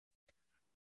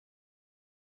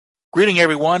Greeting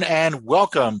everyone and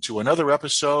welcome to another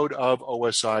episode of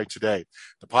OSI Today,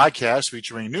 the podcast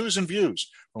featuring news and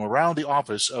views from around the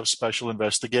Office of Special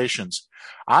Investigations.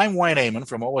 I'm Wayne Amon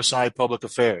from OSI Public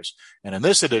Affairs, and in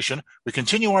this edition, we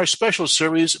continue our special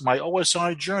series, My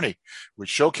OSI Journey, which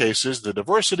showcases the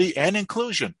diversity and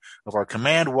inclusion of our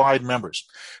command-wide members.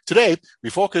 Today, we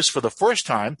focus for the first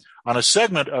time on a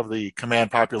segment of the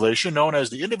command population known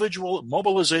as the Individual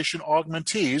Mobilization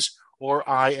Augmentees, or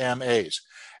IMAs.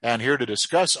 And here to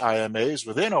discuss IMAs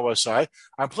within OSI,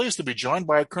 I'm pleased to be joined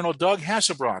by Colonel Doug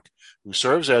Hassebrock, who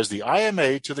serves as the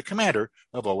IMA to the Commander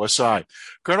of OSI.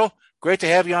 Colonel, great to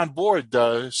have you on board.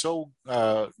 Great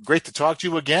to talk to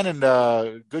you again,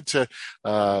 and good to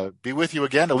be with you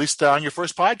again, at least on your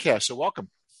first podcast. So welcome.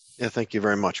 Yeah, thank you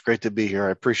very much. Great to be here. I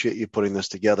appreciate you putting this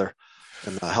together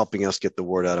and helping us get the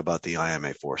word out about the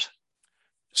IMA force.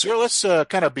 Sir, let's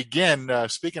kind of begin.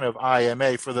 Speaking of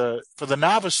IMA, for the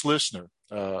novice listener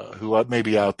who may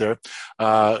be out there,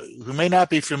 who may not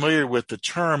be familiar with the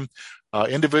term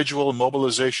individual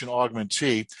mobilization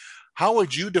augmentee, how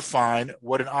would you define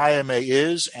what an IMA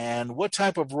is, and what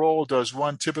type of role does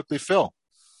one typically fill?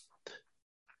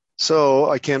 So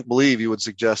I can't believe you would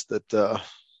suggest that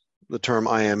the term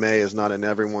IMA is not in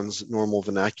everyone's normal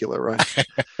vernacular, right?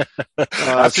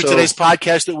 After today's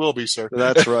podcast, it will be, sir.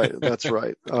 That's right. That's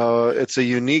right. It's a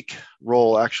unique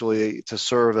role, actually, to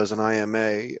serve as an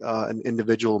IMA, an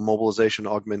individual mobilization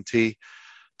augmentee.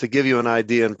 To give you an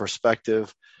idea and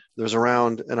perspective, there's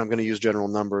around, and I'm going to use general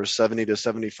numbers, 70 to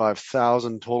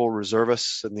 75,000 total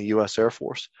reservists in the U.S. Air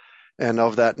Force. And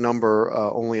of that number,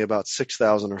 only about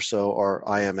 6,000 or so are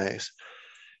IMAs.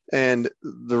 And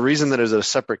the reason that it's a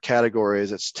separate category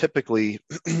is it's typically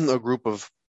a group of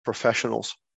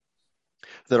professionals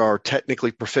that are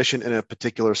technically proficient in a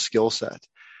particular skill set.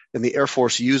 And the Air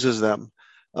Force uses them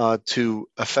to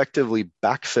effectively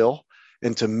backfill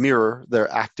and to mirror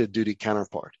their active duty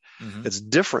counterpart. Mm-hmm. It's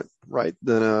different, right,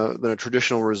 than a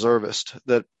traditional reservist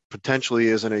that potentially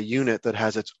is in a unit that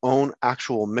has its own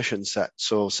actual mission set.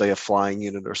 So say a flying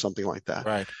unit or something like that.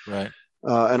 Right.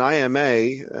 An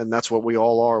IMA, and that's what we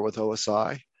all are with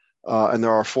OSI, and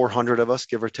there are 400 of us,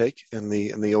 give or take, in the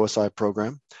OSI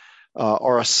program,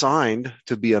 are assigned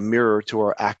to be a mirror to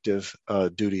our active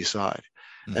duty side.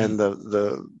 Mm-hmm. And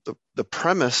the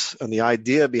premise and the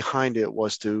idea behind it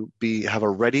was to have a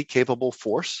ready, capable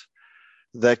force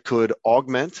that could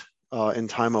augment in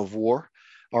time of war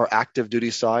our active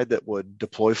duty side that would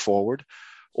deploy forward,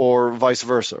 or vice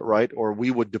versa, right? Or we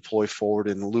would deploy forward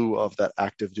in lieu of that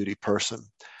active duty person.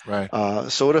 Right.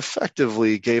 So it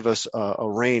effectively gave us a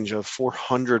range of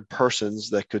 400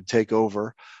 persons that could take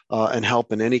over and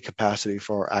help in any capacity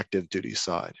for our active duty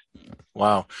side.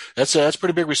 Wow, that's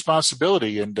pretty big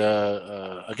responsibility. And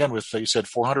again, with you said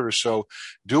 400 or so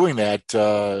doing that,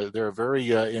 they're a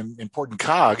very important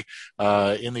cog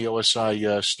in the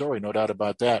OSI story, no doubt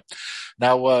about that.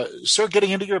 Now, sir,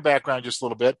 getting into your background just a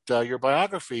little bit, your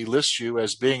biography lists you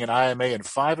as being an IMA in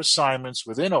 5 assignments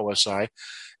within OSI,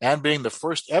 and being the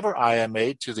first ever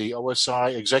IMA to the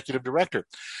OSI Executive Director.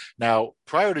 Now,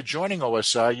 prior to joining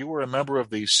OSI, you were a member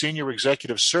of the Senior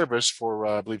Executive Service for,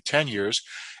 I believe, 10 years,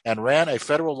 and ran a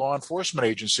federal law enforcement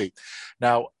agency.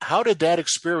 Now, how did that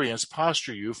experience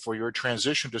posture you for your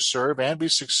transition to serve and be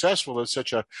successful at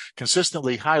such a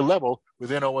consistently high level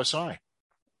within OSI?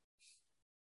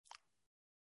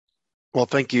 Well,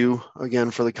 thank you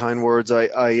again for the kind words.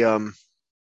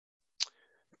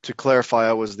 To clarify,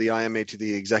 I was the IMA to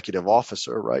the executive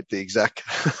officer, right? The exec,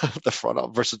 the front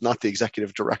office versus not the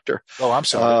executive director. Oh, I'm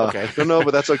sorry. Okay. No, but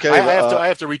that's okay. I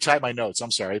have to retype my notes. I'm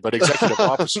sorry, but executive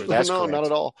officer. That's no, correct. Not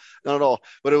at all.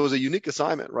 But it was a unique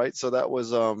assignment, right? So that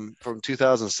was from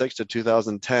 2006 to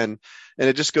 2010, and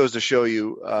it just goes to show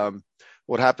you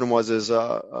what happened was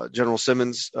General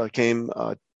Simmons came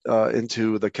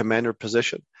into the commander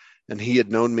position, and he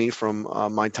had known me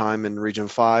from my time in Region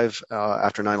 5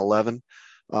 after 9/11.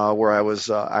 Where I was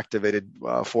activated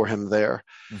for him there.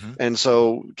 Mm-hmm. And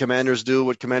so commanders do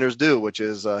what commanders do, which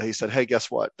is he said, hey,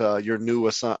 guess what? Your new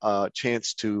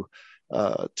chance to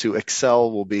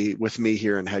excel will be with me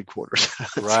here in headquarters.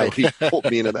 Right. So he pulled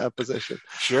me into that position.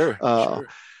 Sure.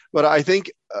 But I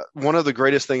think one of the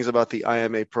greatest things about the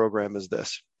IMA program is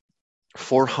this.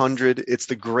 400, it's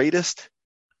the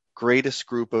greatest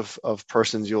group of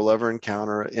persons you'll ever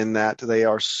encounter, in that they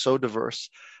are so diverse.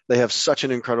 They have such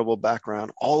an incredible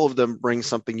background. All of them bring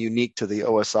something unique to the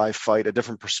OSI fight, a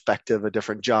different perspective, a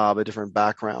different job, a different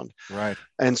background. Right.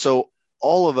 And so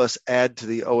all of us add to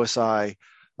the OSI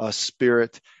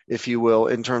spirit, if you will,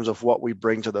 in terms of what we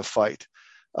bring to the fight.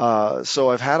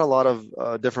 So I've had a lot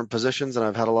of different positions, and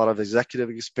I've had a lot of executive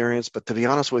experience. But to be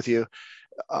honest with you,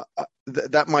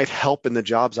 that might help in the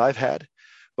jobs I've had.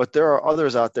 But there are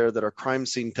others out there that are crime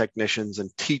scene technicians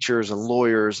and teachers and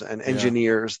lawyers and Yeah,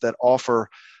 engineers that offer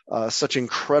such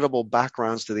incredible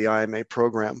backgrounds to the IMA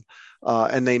program,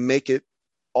 and they make it,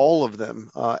 all of them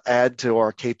add to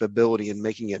our capability in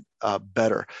making it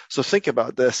better. So think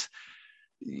about this.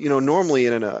 Normally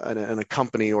in a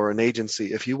company or an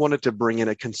agency, if you wanted to bring in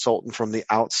a consultant from the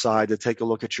outside to take a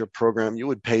look at your program, you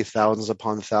would pay thousands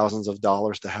upon thousands of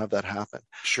dollars to have that happen.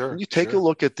 When sure, you take a sure.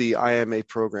 look at the IMA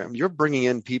program, you're bringing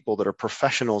in people that are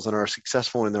professionals and are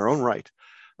successful in their own right.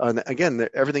 And again,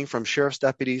 everything from sheriff's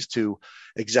deputies to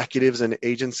executives and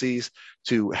agencies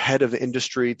to head of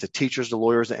industry to teachers to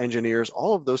lawyers to engineers,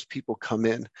 all of those people come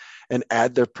in and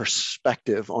add their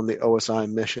perspective on the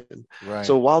OSI mission. Right.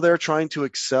 So while they're trying to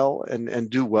excel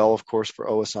and do well, of course, for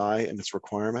OSI and its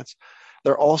requirements,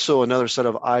 they're also another set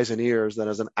of eyes and ears that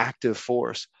as an active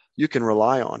force you can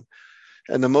rely on.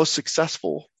 And the most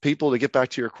successful people, to get back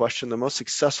to your question, the most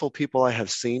successful people I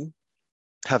have seen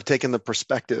have taken the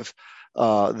perspective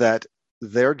that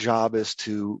their job is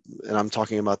to, and I'm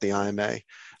talking about the IMA,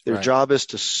 their Right. job is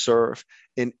to serve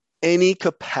in any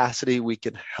capacity we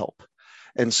can help.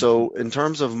 And Mm-hmm. so in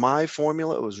terms of my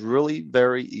formula, it was really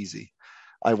very easy.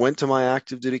 I went to my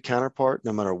active duty counterpart,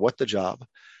 no matter what the job,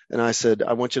 and I said,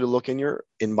 I want you to look in your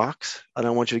inbox and I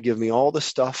want you to give me all the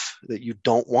stuff that you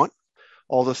don't want,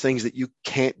 all the things that you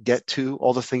can't get to,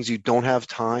 all the things you don't have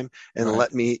time, and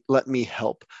Right. let me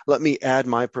help. Let me add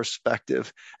my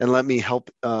perspective and let me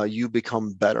help you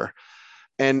become better.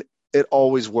 And it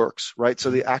always works, right? So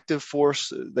Mm-hmm. the active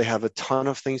force, they have a ton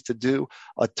of things to do,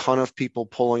 a ton of people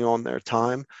pulling on their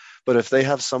time. But if they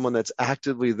have someone that's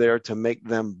actively there to make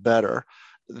them better,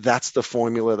 that's the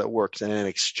formula that works. And in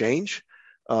exchange,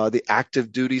 the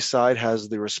active duty side has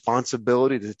the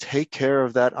responsibility to take care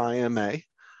of that IMA,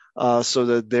 so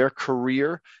that their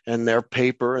career and their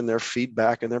paper and their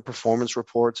feedback and their performance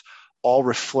reports all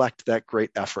reflect that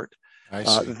great effort. I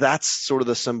see. That's sort of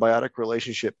the symbiotic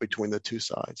relationship between the two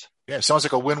sides. Yeah, sounds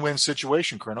like a win-win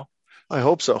situation, Colonel. I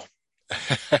hope so.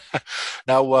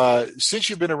 Now, since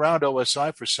you've been around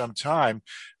OSI for some time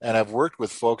and have worked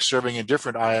with folks serving in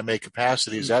different IMA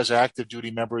capacities as active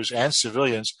duty members and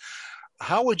civilians,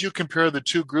 how would you compare the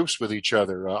two groups with each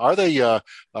other? Are they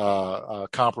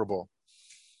comparable?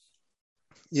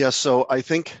 Yeah, so I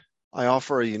think I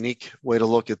offer a unique way to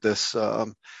look at this.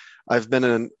 I've been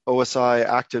an OSI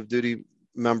active duty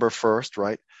member first,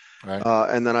 right? Right.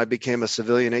 And then I became a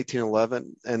civilian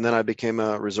 1811, and then I became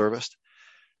a reservist.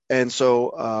 And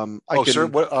so I Oh, sir,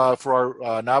 can, what, for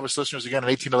our novice listeners again, in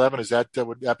 1811, is that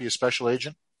would that be a special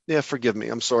agent? yeah, forgive me.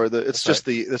 I'm sorry. That's right.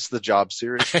 It's the job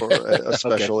series for a Okay.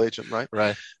 special agent, right?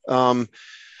 Right. Um,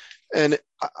 and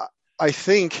I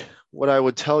think what I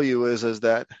would tell you is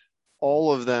that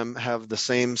all of them have the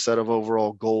same set of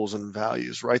overall goals and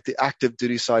values, right? The active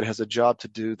duty side has a job to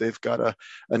do. They've got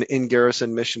an in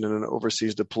garrison mission and an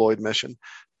overseas deployed mission.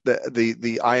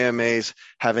 The IMAs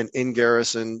have an in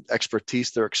garrison expertise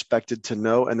they're expected to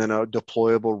know, and then a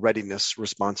deployable readiness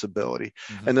responsibility.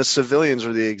 Mm-hmm. And the civilians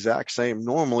are the exact same.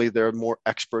 Normally, they're more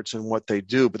experts in what they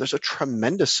do, but there's a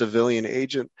tremendous civilian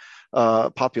agent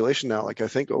population now. Like I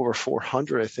think over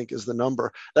 400, I think is the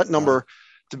number. That Wow. number,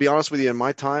 to be honest with you, in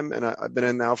my time, and I've been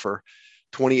in now for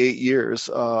 28 years,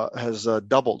 has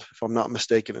doubled, if I'm not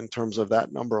mistaken, in terms of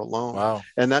that number alone. Wow.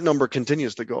 And that number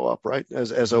continues to go up, right,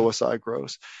 as Mm-hmm. OSI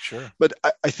grows. Sure. But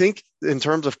I think in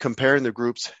terms of comparing the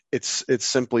groups, it's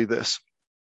simply this: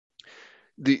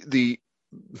 the the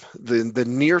the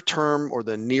near term or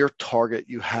the near target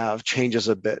you have changes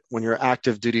a bit when you're an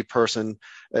active duty person.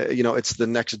 It's the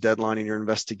next deadline in your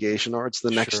investigation, or it's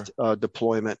the Sure. next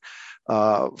deployment.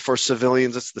 For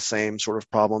civilians, it's the same sort of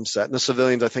problem set. And the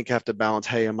civilians, I think, have to balance,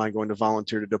 hey, am I going to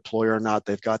volunteer to deploy or not?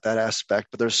 They've got that aspect,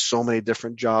 but there's so many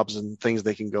different jobs and things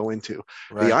they can go into.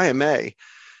 The Right. IMA,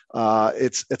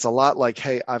 it's a lot like,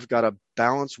 hey, I've got to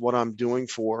balance what I'm doing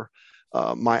for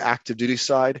my active duty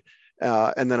side,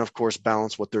 and then of course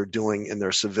balance what they're doing in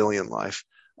their civilian life.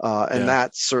 And Yeah.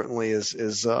 that certainly is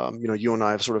you and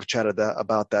I have sort of chatted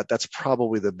about that. That's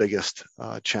probably the biggest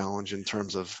challenge in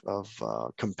terms of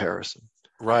comparison.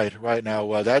 Right. Right.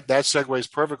 Now, that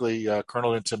segues perfectly,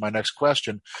 Colonel, into my next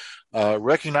question.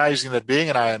 Recognizing that being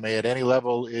an IMA at any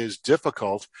level is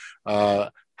difficult,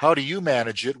 how do you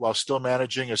manage it while still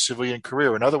managing a civilian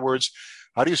career? In other words,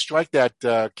 how do you strike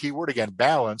that key word again,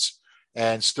 balance,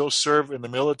 and still serve in the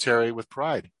military with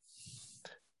pride?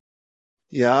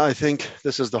 Yeah, I think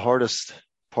this is the hardest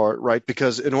part, right?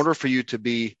 Because in order for you to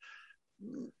be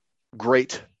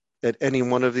great at any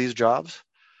one of these jobs,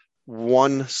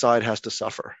 one side has to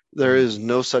suffer. There Mm, is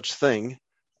no such thing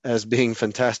as being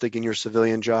fantastic in your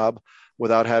civilian job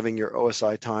without having your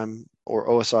OSI time or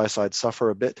OSI side suffer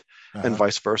a bit, and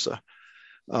vice versa.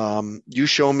 You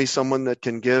show me someone that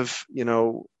can give,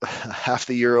 half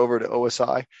the year over to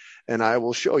OSI, and I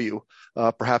will show you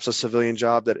perhaps a civilian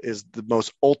job that is the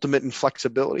most ultimate in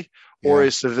flexibility, or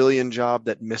a civilian job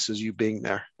that misses you being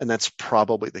there. And that's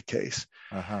probably the case.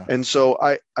 And so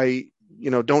I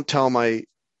don't tell my,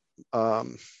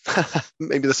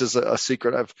 maybe this is a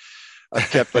secret I've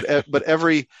kept, but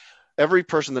every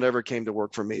person that ever came to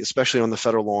work for me, especially on the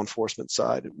federal law enforcement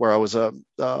side, where I was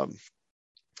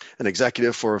an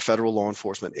executive for a federal law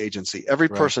enforcement agency, every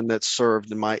person that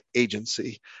served in my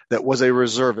agency that was a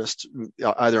reservist,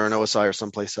 either in OSI or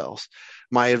someplace else,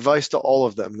 my advice to all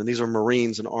of them, and these are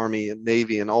Marines and Army and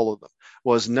Navy and all of them,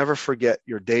 was never forget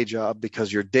your day job,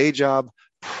 because your day job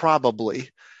probably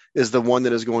is the one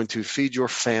that is going to feed your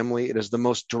family. It is the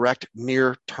most direct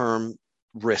near-term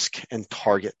risk and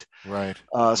target.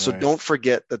 So don't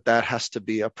forget that has to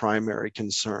be a primary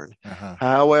concern.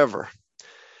 However,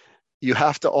 you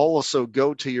have to also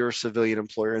go to your civilian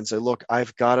employer and say, look,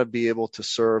 I've got to be able to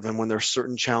serve. And when there's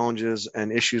certain challenges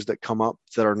and issues that come up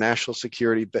that are national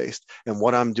security based and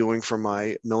what I'm doing for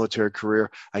my military career,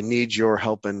 I need your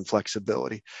help and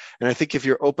flexibility. And I think if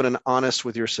you're open and honest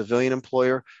with your civilian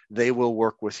employer, they will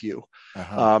work with you.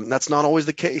 That's not always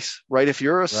the case, right? If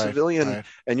you're a civilian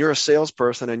and you're a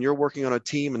salesperson and you're working on a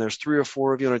team and there's 3 or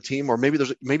 4 of you on a team, or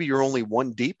maybe you're only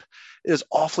one deep, it is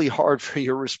awfully hard for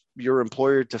your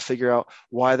employer to figure out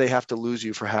why they have to lose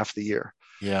you for half the year.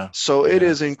 So it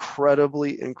is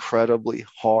incredibly, incredibly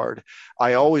hard.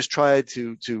 I always try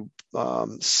to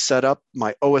set up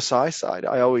my OSI side.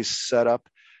 I always set up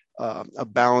a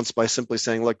balance by simply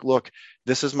saying, look,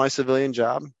 this is my civilian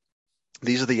job.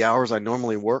 These are the hours I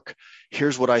normally work.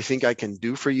 Here's what I think I can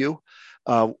do for you.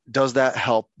 Does that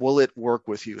help? Will it work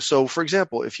with you? So for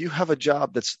example, if you have a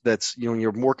job that's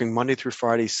you're working Monday through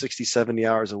Friday, 60, 70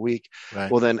 hours a week,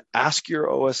 well, then ask your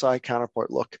OSI counterpart,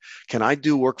 look, can I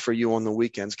do work for you on the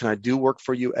weekends? Can I do work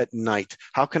for you at night?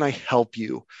 How can I help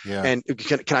you? And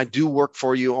can I do work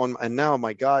for you and now,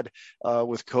 my God,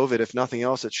 with COVID, if nothing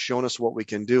else, it's shown us what we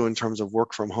can do in terms of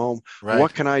work from home.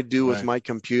 What can I do with my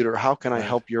computer? How can I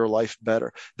help your life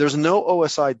better? There's no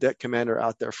OSI debt commander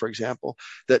out there, for example,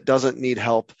 that doesn't need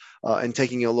help in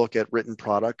taking a look at written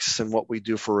products and what we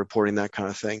do for reporting, that kind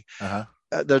of thing.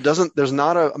 There's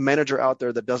not a manager out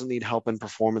there that doesn't need help in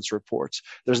performance reports.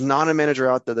 There's not a manager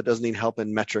out there that doesn't need help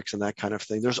in metrics and that kind of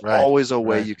thing. There's always a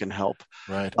way you can help.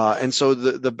 And so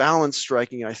the balance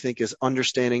striking, I think, is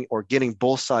understanding or getting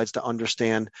both sides to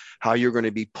understand how you're going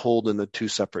to be pulled in the 2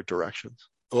 separate directions.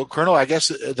 Well, Colonel, I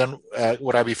guess then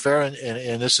would I be fair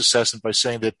in this assessment by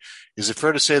saying that, is it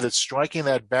fair to say that striking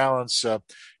that balance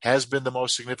has been the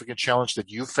most significant challenge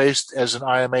that you faced as an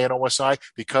IMA and OSI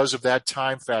because of that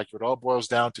time factor? It all boils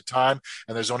down to time,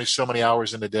 and there's only so many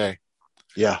hours in a day.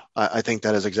 Yeah, I think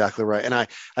that is exactly right. And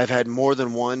I've had more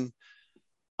than one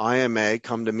IMA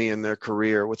come to me in their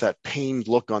career with that pained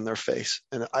look on their face.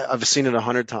 And I've seen it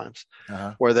 100 times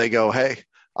where they go, hey,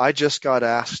 I just got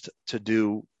asked to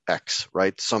do X,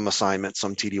 right? Some assignment,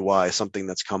 some TDY, something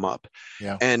that's come up.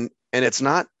 And it's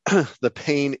not the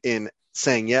pain in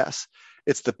saying yes.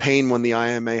 It's the pain when the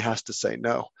IMA has to say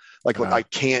no. Look, I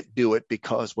can't do it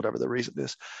because whatever the reason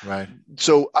is.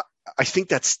 So I think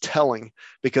that's telling,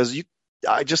 because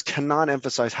I just cannot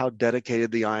emphasize how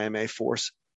dedicated the IMA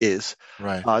force is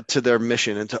to their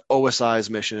mission and to OSI's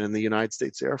mission in the United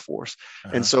States Air Force.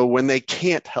 And so when they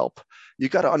can't help, you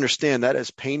got to understand that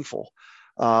is painful.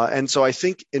 And so I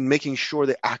think in making sure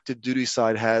the active duty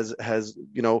side has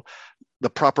the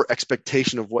proper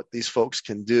expectation of what these folks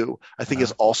can do, I think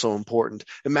is also important.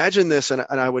 Imagine this, and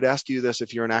I would ask you this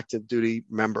if you're an active duty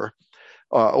member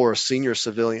or a senior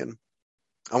civilian.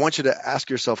 I want you to ask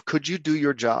yourself, could you do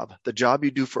your job, the job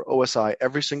you do for OSI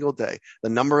every single day, the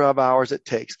number of hours it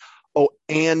takes,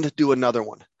 and do another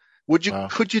one?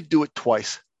 Could you do it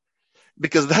twice?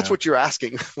 Because that's what you're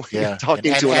asking when you're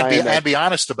talking to an IMA. And be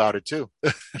honest about it too.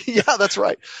 Yeah, that's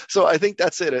right. So I think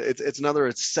that's it.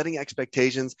 It's setting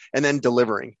expectations and then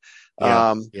delivering.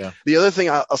 The other thing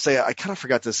I'll say, I kind of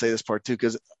forgot to say this part too,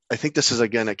 because I think this is,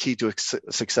 again, a key to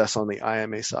success on the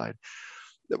IMA side.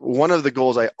 One of the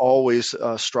goals I always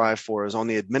strive for is on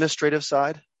the administrative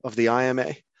side of the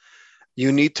IMA.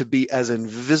 You need to be as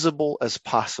invisible as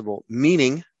possible,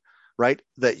 meaning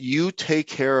that you take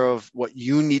care of what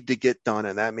you need to get done.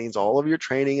 And that means all of your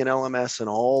training and LMS and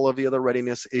all of the other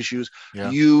readiness issues,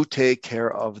 you take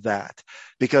care of that,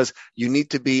 because you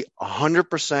need to be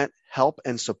 100% help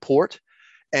and support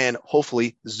and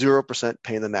hopefully 0%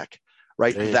 pain in the neck,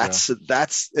 right? There you go.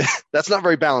 That's not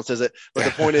very balanced, is it? But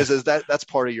the point is that that's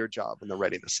part of your job in the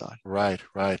readiness side. Right,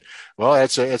 right. Well,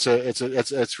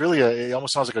 it's really it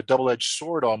almost sounds like a double-edged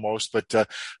sword almost. But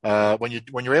when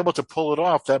you're able to pull it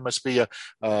off, that must be a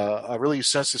really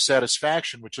sense of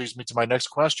satisfaction. Which leads me to my next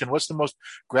question: what's the most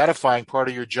gratifying part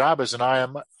of your job as an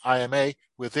IMA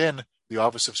within the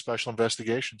Office of Special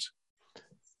Investigations?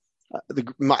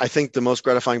 I think the most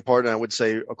gratifying part, and I would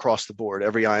say across the board,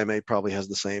 every IMA probably has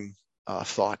the same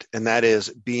thought, and that is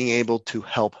being able to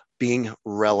help, being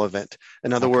relevant.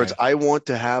 In other words, I want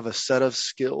to have a set of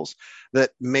skills that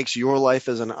makes your life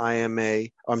as an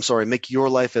make your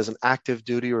life as an active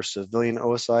duty or civilian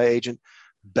OSI agent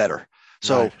better.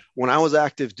 So when I was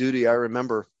active duty, I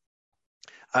remember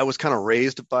I was kind of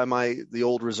raised by the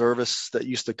old reservists that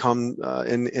used to come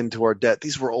into our debt.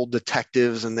 These were old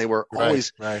detectives, and they were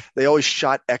they always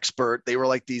shot expert. They were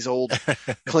like these old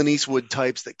Clint Eastwood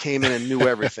types that came in and knew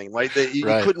everything. Right?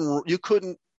 You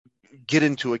couldn't get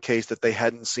into a case that they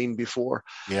hadn't seen before.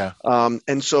 Yeah.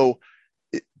 And so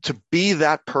to be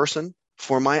that person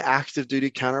for my active duty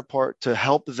counterpart, to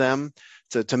help them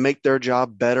to make their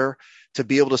job better, to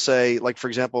be able to say, like, for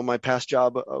example, my past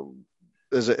job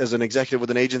as an executive with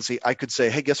an agency, I could say,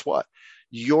 hey, guess what?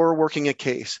 You're working a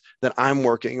case that I'm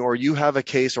working, or you have a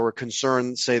case or a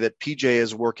concern, say that PJ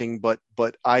is working, but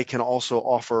I can also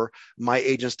offer my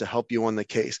agents to help you on the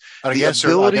case. And again,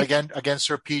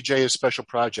 sir, PJ is special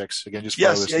projects. Again, just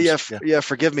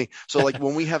forgive me. So like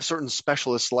when we have certain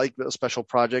specialists like special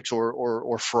projects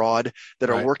or fraud that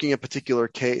are working a particular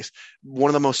case, one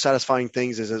of the most satisfying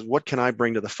things is what can I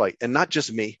bring to the fight? And not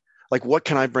just me. Like, what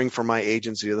can I bring for my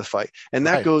agency to the fight? And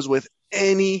that goes with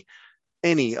any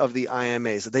of the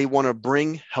IMAs. They want to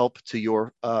bring help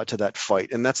to that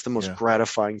fight. And that's the most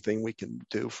gratifying thing we can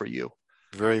do for you.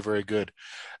 Very, very good.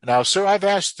 Now, sir, I've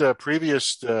asked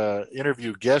previous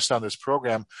interview guests on this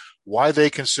program why they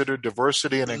consider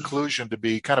diversity and inclusion to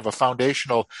be kind of a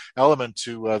foundational element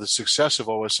to the success of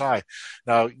OSI.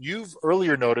 Now, you've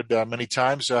earlier noted many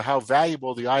times how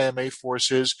valuable the IMA force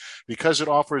is because it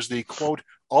offers the, quote,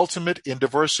 ultimate in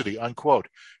diversity, unquote.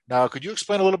 Now, could you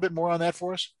explain a little bit more on that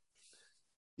for us?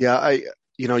 Yeah,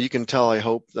 you can tell, I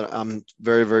hope, that I'm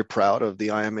very, very proud of the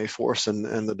IMA force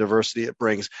and the diversity it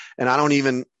brings.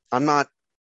 And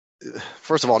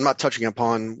first of all, I'm not touching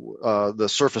upon the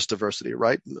surface diversity,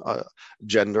 right?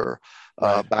 Gender,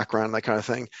 background, that kind of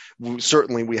thing.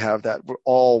 Certainly we have that. We're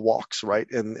all walks, right,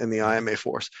 in the IMA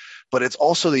force. But it's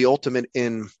also the ultimate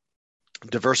in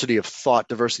diversity of thought,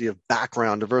 diversity of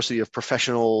background, diversity of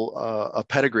professional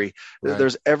pedigree.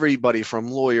 There's everybody from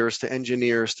lawyers to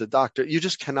engineers to doctors. You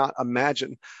just cannot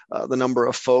imagine the number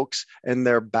of folks and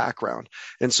their background.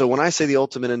 And so when I say the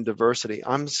ultimate in diversity,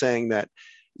 I'm saying that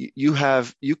you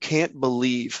can't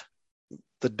believe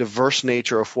the diverse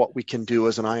nature of what we can do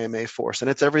as an IMA force. And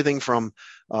it's everything from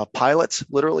pilots,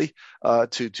 literally,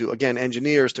 to again,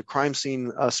 engineers, to crime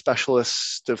scene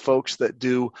specialists, to folks that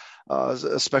do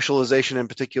specialization in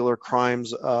particular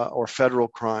crimes or federal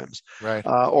crimes,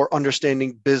 or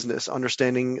understanding business,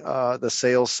 understanding the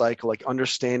sales cycle, like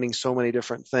understanding so many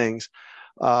different things.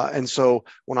 And so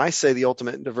when I say the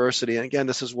ultimate in diversity, and again,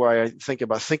 this is where I think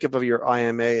of your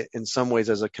IMA in some ways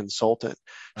as a consultant.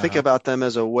 Think about them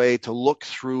as a way to look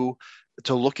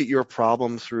at your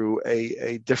problem through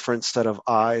a different set of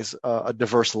eyes, a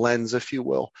diverse lens, if you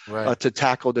will, to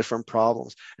tackle different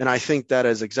problems. And I think that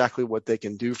is exactly what they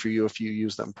can do for you if you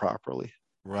use them properly.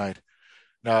 Right.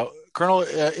 Now, Colonel,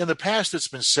 in the past, it's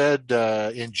been said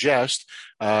in jest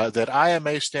that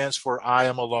IMA stands for I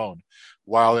am alone,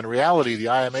 while in reality, the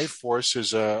IMA force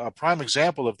is a prime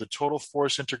example of the total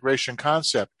force integration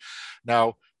concept.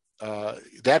 Now,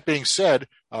 that being said,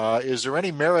 is there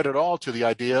any merit at all to the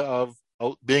idea of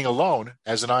being alone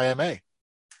as an IMA?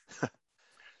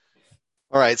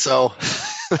 All right, so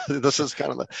this is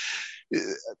kind of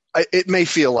it may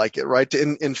feel like it, right?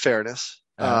 In fairness,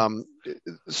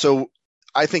 so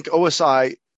I think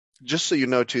OSI, just so you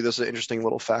know, too, this is an interesting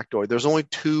little factoid. There's only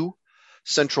two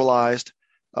centralized,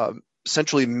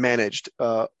 centrally managed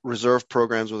reserve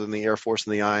programs within the Air Force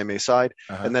and the IMA side,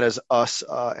 and that is us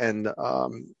and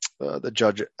the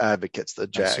judge advocates, the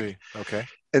JAG. I see. Okay.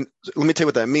 And let me tell you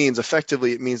what that means.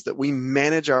 Effectively, it means that we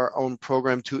manage our own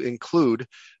program to include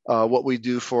what we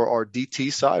do for our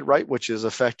DT side, right, which is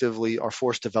effectively our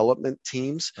force development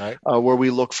teams, where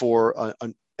we look for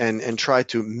and try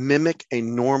to mimic a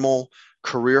normal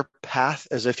career path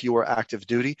as if you were active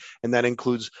duty. And that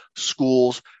includes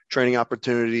schools, training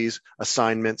opportunities,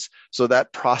 assignments. So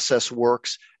that process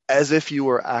works as if you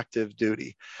were active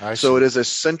duty. So it is a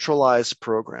centralized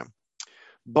program.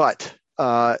 But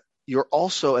you're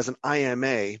also, as an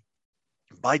IMA,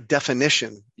 by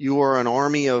definition, you are an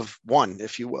army of one,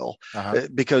 if you will, Uh-huh.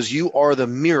 because you are the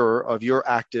mirror of your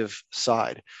active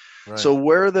side. Right. So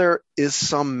where there is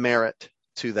some merit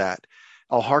to that,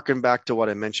 I'll hearken back to what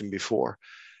I mentioned before.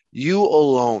 You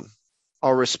alone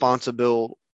are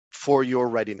responsible for your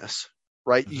readiness,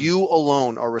 right? Mm-hmm. You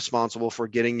alone are responsible for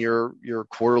getting your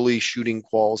quarterly shooting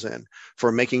quals in,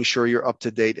 for making sure you're up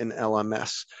to date in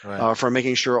LMS, Right. for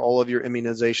making sure all of your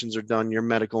immunizations are done, your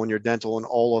medical and your dental, and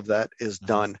all of that is Mm-hmm.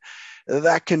 done.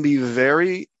 That can be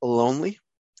very lonely.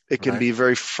 It can Right. be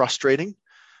very frustrating.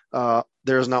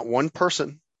 There is not one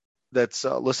person that's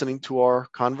listening to our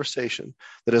conversation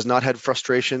that has not had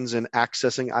frustrations in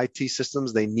accessing IT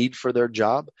systems they need for their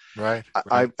job. Right.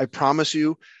 I promise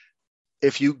you,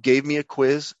 if you gave me a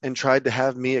quiz and tried to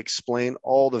have me explain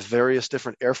all the various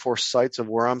different Air Force sites of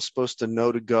where I'm supposed to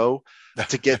know to go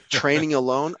to get training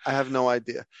alone, I have no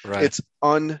idea. Right. It's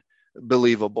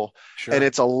unbelievable. And Sure.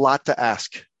 it's a lot to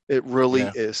ask. It really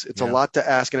Yeah. is. It's a Yeah. lot to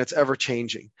ask, and it's ever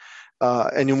changing.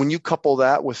 And when you couple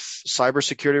that with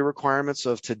cybersecurity requirements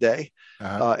of today,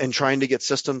 Uh-huh. and trying to get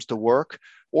systems to work,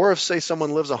 or if, say,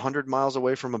 someone lives 100 miles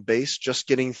away from a base, just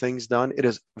getting things done, it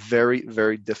is very,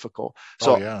 very difficult. Oh,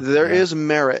 So yeah. there Yeah. is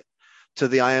merit to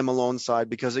the I am alone side,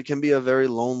 because it can be a very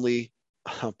lonely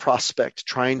prospect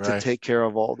trying to Right. take care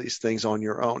of all these things on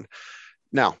your own.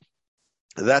 Now,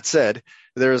 that said,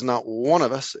 there is not one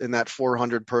of us in that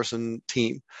 400-person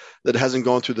team that hasn't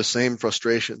gone through the same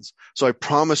frustrations. So I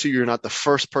promise you're not the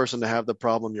first person to have the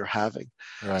problem you're having.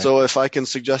 Right. So if I can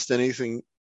suggest anything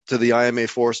to the IMA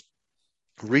force,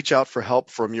 reach out for help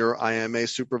from your IMA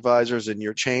supervisors in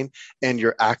your chain and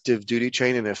your active duty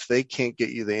chain. And if they can't get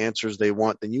you the answers they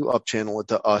want, then you upchannel it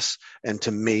to us and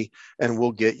to me, and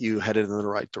we'll get you headed in the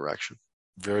right direction.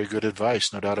 Very good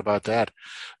advice, no doubt about that.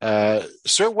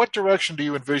 Sir, what direction do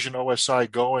you envision OSI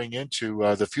going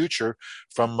into the future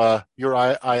from your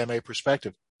IMA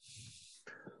perspective?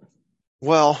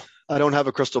 Well, I don't have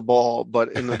a crystal ball,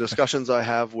 but in the discussions I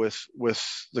have with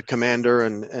the commander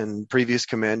and previous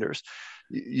commanders,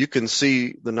 you can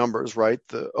see the numbers, right?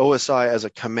 The OSI as a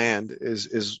command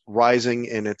is rising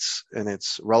in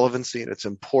its relevancy and its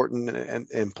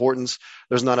importance.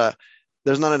 There's not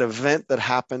an event that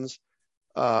happens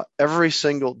every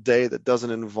single day that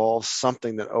doesn't involve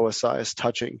something that OSI is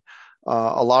touching.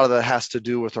 A lot of that has to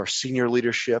do with our senior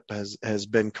leadership has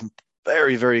been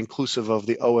very, very inclusive of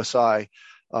the OSI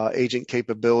agent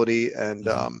capability. And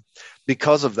Mm-hmm.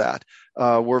 because of that,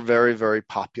 we're very, very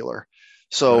popular.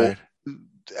 So Right.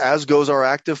 as goes our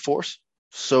active force,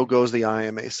 so goes the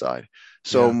IMA side.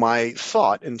 So Yeah. my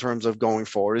thought in terms of going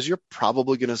forward is you're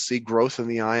probably going to see growth in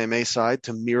the IMA side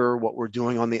to mirror what we're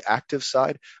doing on the active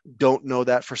side. Don't know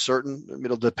that for certain.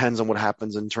 It'll depends on what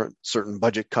happens in certain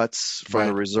budget cuts from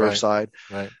the Right. reserve Right. side.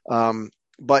 Right.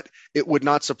 But it would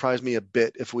not surprise me a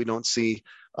bit if we don't see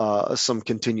some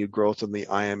continued growth in the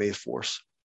IMA force.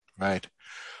 Right.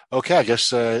 Okay. I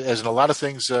guess as in a lot of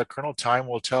things, Colonel, time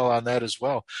will tell on that as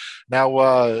well. Now,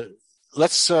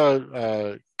 let's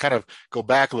kind of go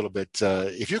back a little bit.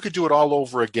 If you could do it all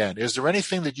over again, is there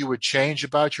anything that you would change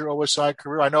about your OSI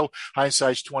career? I know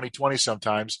hindsight's 2020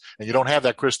 sometimes, and you don't have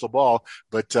that crystal ball.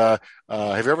 But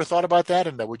have you ever thought about that?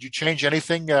 And would you change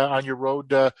anything on your road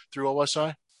through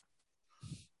OSI?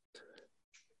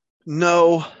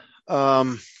 No,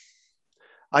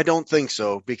 I don't think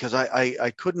so, because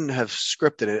I couldn't have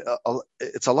scripted it.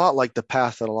 It's a lot like the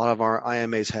path that a lot of our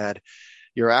IMAs had.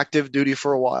 You're active duty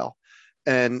for a while,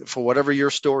 and for whatever your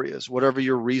story is, whatever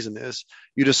your reason is,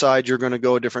 you decide you're going to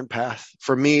go a different path.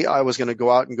 For me, I was going to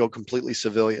go out and go completely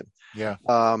civilian. Yeah.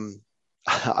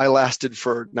 I lasted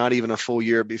for not even a full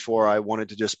year before I wanted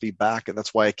to just be back, and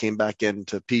that's why I came back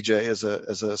into PJ as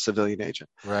a civilian agent.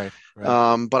 Right.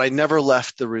 Right. But I never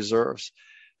left the reserves,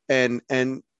 and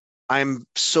I'm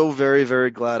so very,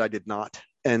 very glad I did not.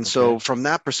 And Okay. so from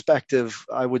that perspective,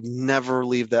 I would never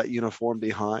leave that uniform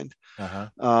behind. Uh-huh.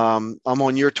 I'm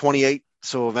on year 28,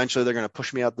 so eventually they're going to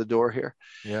push me out the door here.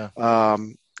 Yeah.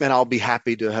 And I'll be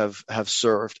happy to have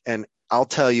served. And I'll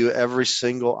tell you, every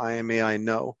single IMA I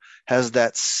know has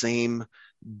that same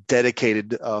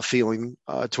dedicated feeling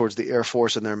towards the Air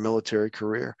Force and their military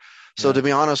career. So Yeah. to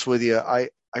be honest with you, I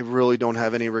really don't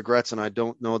have any regrets, and I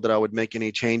don't know that I would make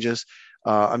any changes.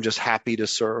 I'm just happy to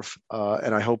serve,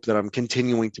 and I hope that I'm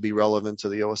continuing to be relevant to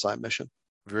the OSI mission.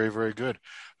 Very, very good.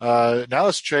 Now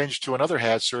let's change to another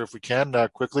hat, sir, if we can,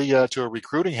 quickly to a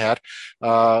recruiting hat.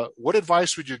 What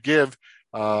advice would you give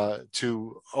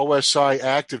to OSI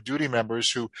active duty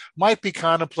members who might be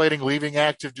contemplating leaving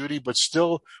active duty but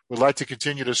still would like to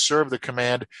continue to serve the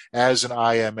command as an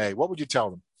IMA? What would you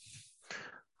tell them?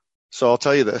 So I'll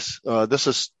tell you this. This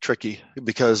is tricky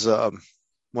because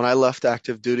When I left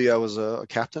active duty, I was a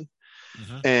captain.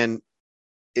 Mm-hmm. And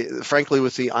frankly,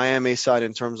 with the IMA side,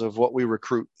 in terms of what we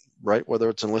recruit, right, whether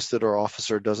it's enlisted or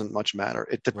officer, doesn't much matter. It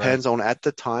Right. depends on, at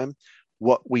the time,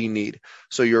 what we need.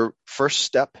 So your first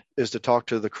step is to talk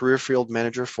to the career field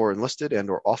manager for enlisted and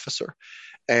or officer,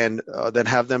 and then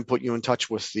have them put you in touch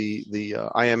with the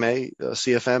IMA,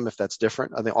 CFM, if that's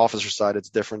different. On the officer side, it's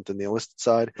different than the enlisted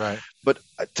side. Right. But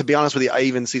to be honest with you, I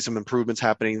even see some improvements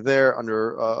happening there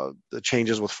under the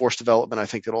changes with force development. I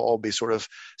think it'll all be sort of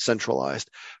centralized.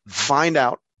 Mm-hmm. Find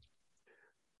out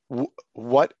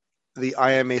what the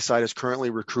IMA side is currently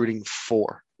recruiting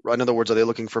for. In other words, are they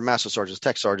looking for master sergeants,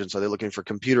 tech sergeants? Are they looking for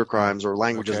computer crimes or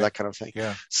languages, Okay. that kind of thing?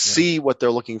 Yeah. See what they're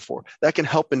looking for. That can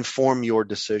help inform your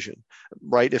decision,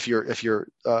 right? If you're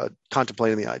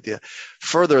contemplating the idea.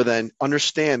 Further, then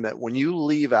understand that when you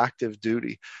leave active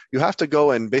duty, you have to go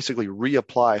and basically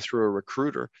reapply through a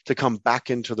recruiter to come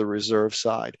back into the reserve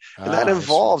side, and that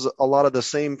involves a lot of the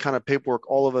same kind of paperwork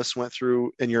all of us went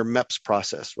through in your MEPS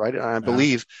process, right? And I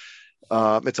believe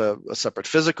it's a separate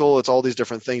physical. It's all these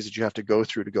different things that you have to go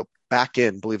through to go back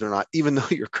in, believe it or not, even though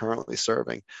you're currently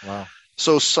serving. Wow.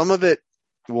 So some of it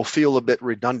will feel a bit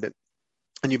redundant.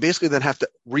 And you basically then have to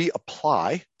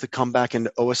reapply to come back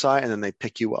into OSI, and then they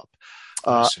pick you up.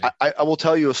 I will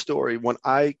tell you a story. When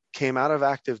I came out of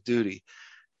active duty,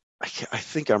 I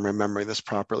think I'm remembering this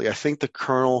properly. I think the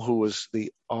colonel who was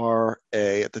the RA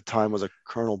at the time was a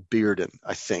Colonel Bearden,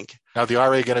 I think. Now, the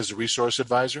RA, again, is the resource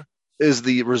advisor? Is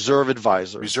the reserve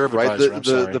advisor, right?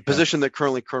 Advisor, the position that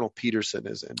currently Colonel Peterson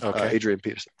is in, Adrian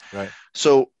Peterson. Right.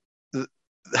 So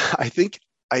I think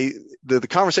the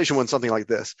conversation went something like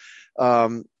this.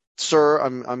 Sir,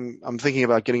 I'm thinking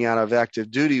about getting out of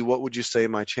active duty. What would you say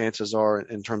my chances are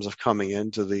in terms of coming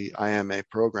into the IMA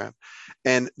program?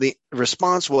 And the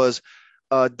response was,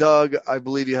 Doug, I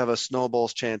believe you have a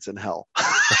snowball's chance in hell.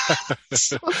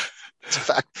 So, it's a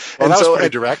fact. Well, that was pretty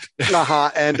direct.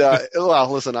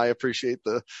 Well, listen, I appreciate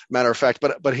the matter of fact,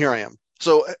 but here I am.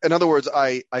 So in other words,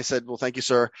 I said, well, thank you,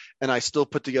 sir. And I still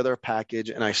put together a package,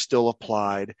 and I still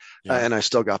applied, and I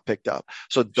still got picked up.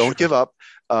 So don't give up.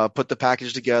 Put the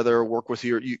package together, work with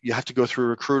you have to go through a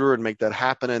recruiter and make that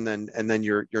happen. And then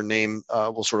your name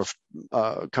will sort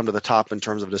of come to the top in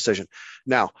terms of a decision.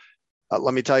 Now,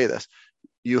 let me tell you this.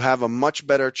 You have a much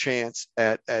better chance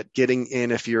at getting in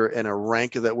if you're in a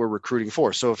rank that we're recruiting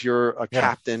for. So if you're a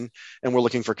captain and we're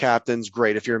looking for captains,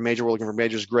 great. If you're a major, we're looking for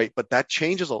majors, great. But that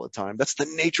changes all the time. That's the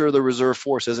nature of the reserve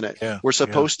force, isn't it? Yeah. We're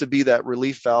supposed to be that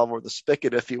relief valve or the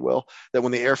spigot, if you will, that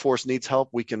when the Air Force needs help,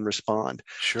 we can respond.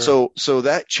 Sure. So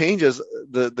that changes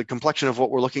the complexion of what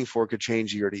we're looking for could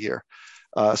change year to year.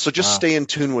 So just stay in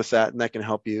tune with that, and that can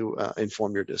help you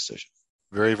inform your decision.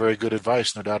 Very, very good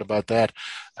advice. No doubt about that.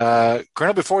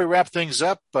 Colonel, before we wrap things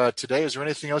up today, is there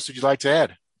anything else that you'd like to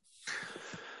add?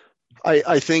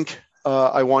 I think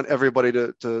I want everybody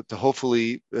to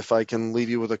hopefully, if I can leave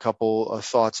you with a couple of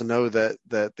thoughts, and know that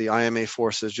the IMA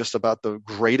force is just about the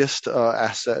greatest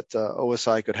asset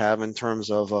OSI could have in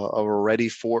terms of a ready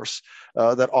force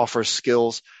that offers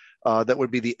skills that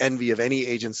would be the envy of any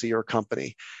agency or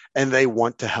company, and they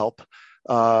want to help.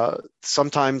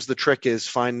 Sometimes the trick is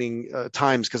finding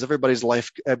times, because everybody's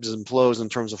life ebbs and flows in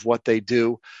terms of what they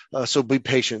do. So be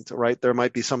patient, right? There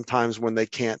might be some times when they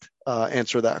can't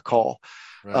answer that call.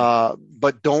 Right.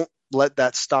 But don't let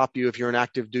that stop you if you're an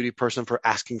active duty person for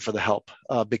asking for the help,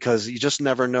 because you just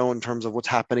never know in terms of what's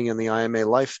happening in the IMA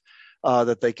life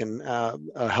that they can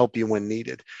help you when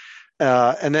needed.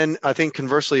 And then I think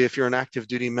conversely, if you're an active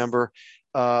duty member,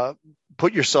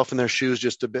 put yourself in their shoes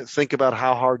just a bit. Think about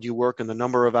how hard you work and the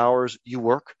number of hours you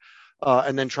work,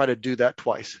 and then try to do that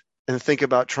twice. And think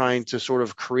about trying to sort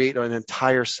of create an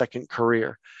entire second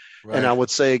career. Right. And I would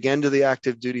say again to the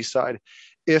active duty side,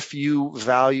 if you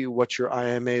value what your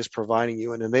IMA is providing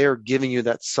you, and they are giving you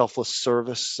that selfless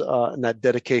service and that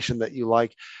dedication that you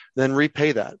like, then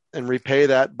repay that, and repay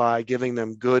that by giving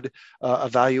them good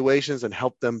evaluations and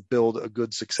help them build a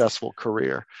good, successful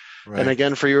career. Right. And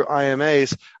again, for your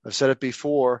IMAs, I've said it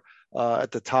before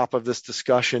at the top of this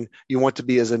discussion, you want to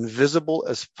be as invisible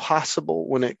as possible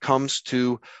when it comes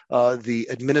to the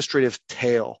administrative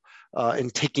tail in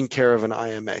taking care of an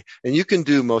IMA. And you can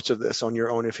do most of this on your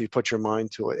own if you put your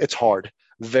mind to it. It's hard,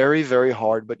 very, very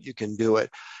hard, but you can do it.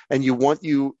 And you want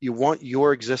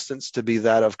your existence to be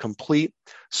that of complete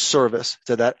service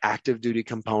to that active duty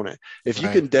component. If you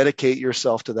can dedicate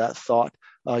yourself to that thought,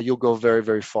 you'll go very,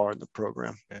 very far in the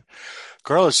program. Okay.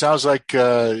 Colonel, it sounds like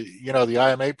the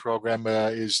IMA program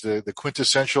is the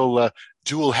quintessential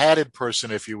dual-hatted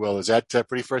person, if you will. Is that a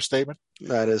pretty fair statement?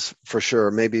 That is for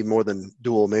sure. Maybe more than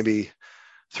dual, maybe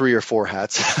 3 or 4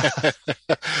 hats.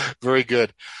 Very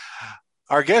good.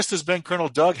 Our guest has been Colonel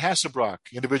Doug Hassebrock,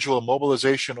 Individual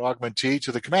Mobilization Augmentee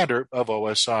to the Commander of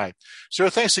OSI. Sir,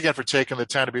 thanks again for taking the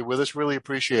time to be with us. Really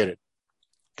appreciate it.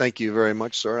 Thank you very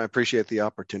much, sir. I appreciate the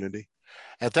opportunity.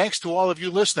 And thanks to all of you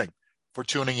listening for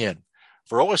tuning in.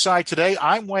 For OSI Today,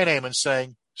 I'm Wayne Amon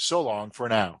saying so long for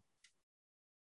now.